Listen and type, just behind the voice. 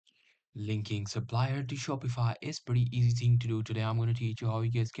Linking Supplier to Shopify is pretty easy thing to do. Today I'm going to teach you how you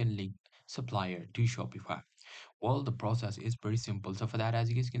guys can link Supplier to Shopify. Well, the process is pretty simple. So for that, as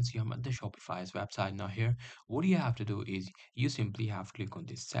you guys can see, I'm at the Shopify's website now here. What you have to do is you simply have to click on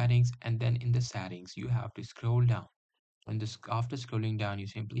this settings, and then in the settings, you have to scroll down. And this, after scrolling down, you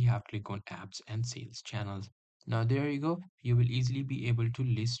simply have to click on apps and sales channels. Now there you go. You will easily be able to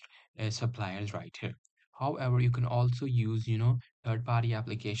list suppliers right here. However, you can also use, third-party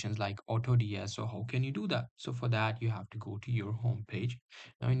applications like AutoDS. So how can you do that? So for that, you have to go to your home page.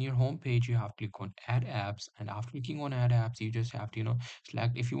 Now in your home page, you have to click on Add Apps, and after clicking on Add Apps, you just have to,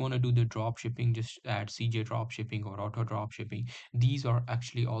 select if you want to do the drop shipping, just add CJ drop shipping or auto drop shipping. These are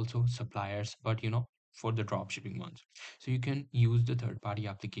actually also suppliers, but for the drop shipping ones. So you can use the third party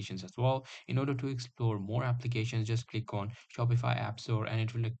applications as well. In order to explore more applications, just click on Shopify App Store, and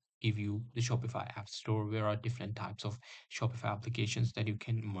it will give you the Shopify App Store where are different types of Shopify applications that you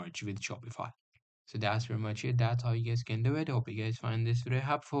can merge with Shopify. So that's pretty much it. That's how you guys can do it. Hope you guys find this very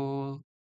helpful.